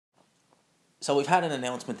So we've had an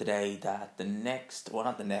announcement today that the next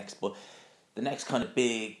kind of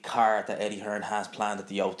big card that Eddie Hearn has planned at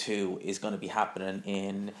the O2 is going to be happening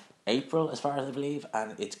in April, as far as I believe,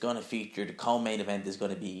 and it's going to feature, the co-main event is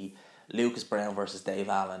going to be Lucas Browne versus Dave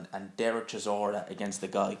Allen and Dereck Chisora against a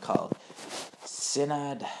guy called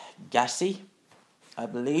Sinad Gassi, I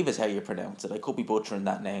believe is how you pronounce it. I could be butchering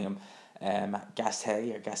that name.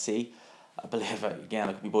 Gassi or Gassi, I believe, again,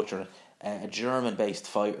 I could be butchering it. A German-based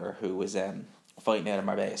fighter who was fighting out of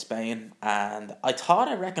Marbella, Spain, and I thought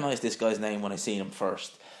I recognised this guy's name when I seen him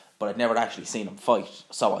first, but I'd never actually seen him fight,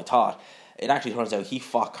 so I thought. It actually turns out he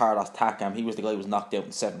fought Carlos Takam. He was the guy who was knocked out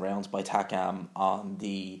in 7 rounds by Takam on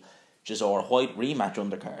the Chisora White rematch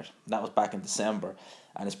undercard. That was back in December,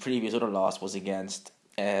 and his previous other loss was against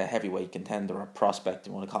a heavyweight contender, or prospect,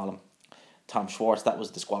 you want to call him, Tom Schwartz. That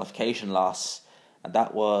was a disqualification loss, and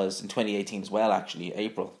that was in 2018 as well, actually,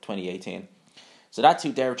 April 2018. So that's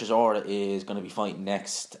who Dereck Chisora is going to be fighting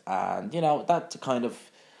next, and, you know, that's kind of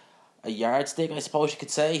a yardstick, I suppose you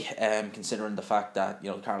could say, considering the fact that,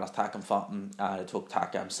 you know, Carlos Takam fought him, and it took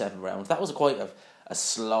Takam 7 rounds. That was quite a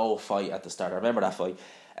slow fight at the start. I remember that fight,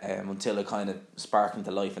 until it kind of sparked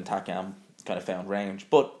into life and Takam kind of found range.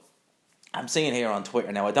 But I'm seeing here on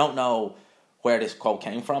Twitter now, I don't know where this quote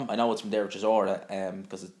came from. I know it's from Dereck Chisora,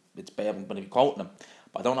 because it's bad, I'm going to be quoting him,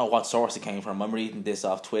 but I don't know what source it came from. I'm reading this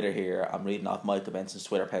off Twitter here. I'm reading off Michael Benson's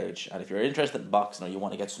Twitter page, and if you're interested in boxing or you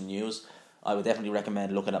want to get some news, I would definitely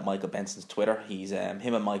recommend looking at Michael Benson's Twitter. He's him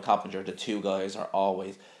and Mike Coppinger, the two guys, are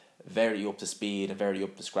always very up to speed and very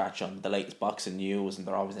up to scratch on the latest boxing news, and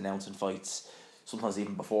they're always announcing fights, sometimes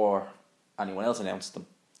even before anyone else announced them.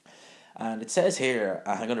 And it says here,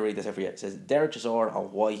 I'm going to read this every year, it says, Dereck Chisora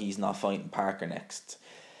on why he's not fighting Parker next.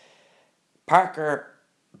 Parker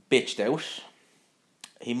bitched out.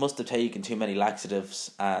 He must have taken too many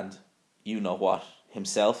laxatives and, you know what,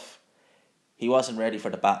 himself. He wasn't ready for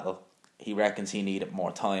the battle. He reckons he needed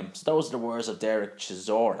more time. So those are the words of Dereck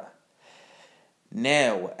Chisora.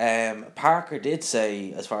 Now, Parker did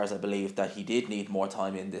say, as far as I believe, that he did need more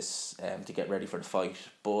time in this to get ready for the fight.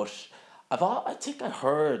 But I think I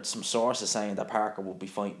heard some sources saying that Parker will be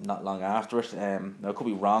fighting not long after it. Now, I could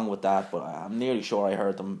be wrong with that, but I'm nearly sure I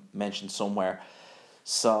heard them mentioned somewhere.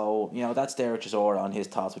 So, you know, that's Dereck Chisora on his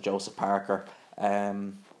thoughts with Joseph Parker.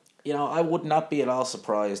 You know, I would not be at all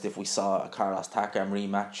surprised if we saw a Carlos Takam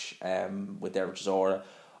rematch with Dereck Chisora,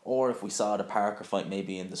 or if we saw the Parker fight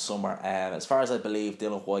maybe in the summer. As far as I believe,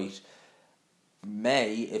 Dylan White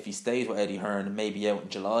may, if he stays with Eddie Hearn, maybe out in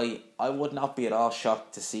July. I would not be at all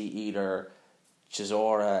shocked to see either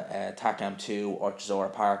Chisora Takam 2 or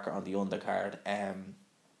Chisora Parker on the undercard.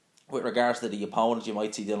 With regards to the opponents, you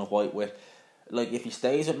might see Dylan White with, like, if he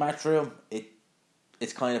stays with Matchroom,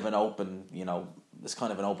 it's kind of an open, you know, it's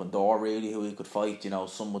kind of an open door really who he could fight. You know,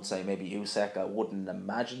 some would say maybe Usyk. I wouldn't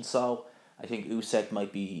imagine so. I think Usyk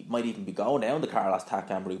might even be going down the Carlos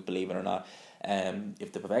Takam route, believe it or not,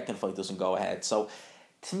 if the Povetkin fight doesn't go ahead. So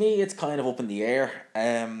to me, it's kind of up in the air.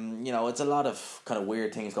 You know, it's a lot of kind of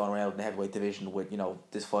weird things going around in the heavyweight division with, you know,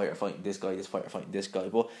 this fighter fighting this guy, this fighter fighting this guy.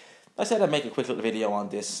 But I said I'd make a quick little video on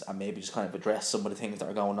this and maybe just kind of address some of the things that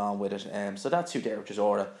are going on with it. So that's who Dereck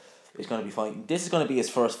Chisora is going to be fighting. This is going to be his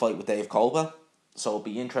first fight with Dave Colwell, so it'll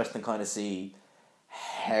be interesting to kind of see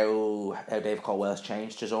how Dave Colwell has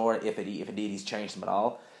changed Chisora, if indeed he's changed him at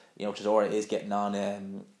all. You know, Chisora is getting on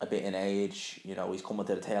a bit in age. You know, he's coming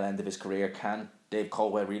to the tail end of his career. Can Dave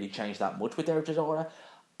Colwell really change that much with Dereck Chisora?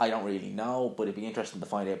 I don't really know, but it'd be interesting to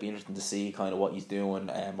find out. It'd be interesting to see kind of what he's doing,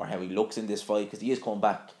 or how he looks in this fight, because he is coming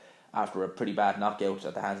back after a pretty bad knockout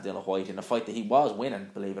at the hands of Dylan White in a fight that he was winning,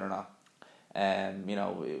 believe it or not. You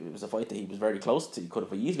know, it was a fight that he was very close to. He could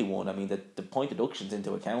have easily won. I mean, the point deductions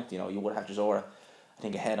into account, you know, you would have Chisora, I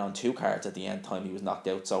think, ahead on 2 cards at the end time he was knocked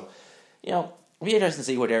out. So, you know, it'll be interesting to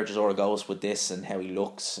see where Dereck Chisora goes with this and how he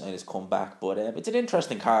looks and his comeback. But it's an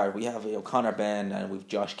interesting card. We have, you know, Conor Benn, and we've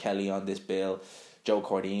Josh Kelly on this bill, Joe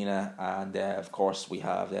Cordina, and of course we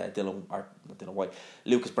have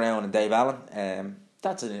Lucas Browne and Dave Allen.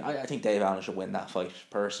 I think Dave Allen should win that fight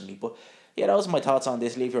personally. But yeah, those are my thoughts on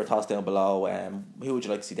this. Leave your thoughts down below. Who would you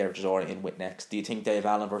like to see Dereck Chisora in with next? Do you think Dave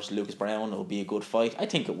Allen versus Lucas Browne will be a good fight? I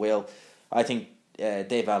think it will. I think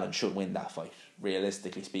Dave Allen should win that fight,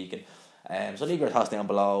 realistically speaking. So leave your thoughts down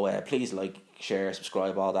below. Please like, share,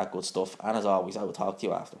 subscribe, all that good stuff. And as always, I will talk to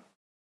you after.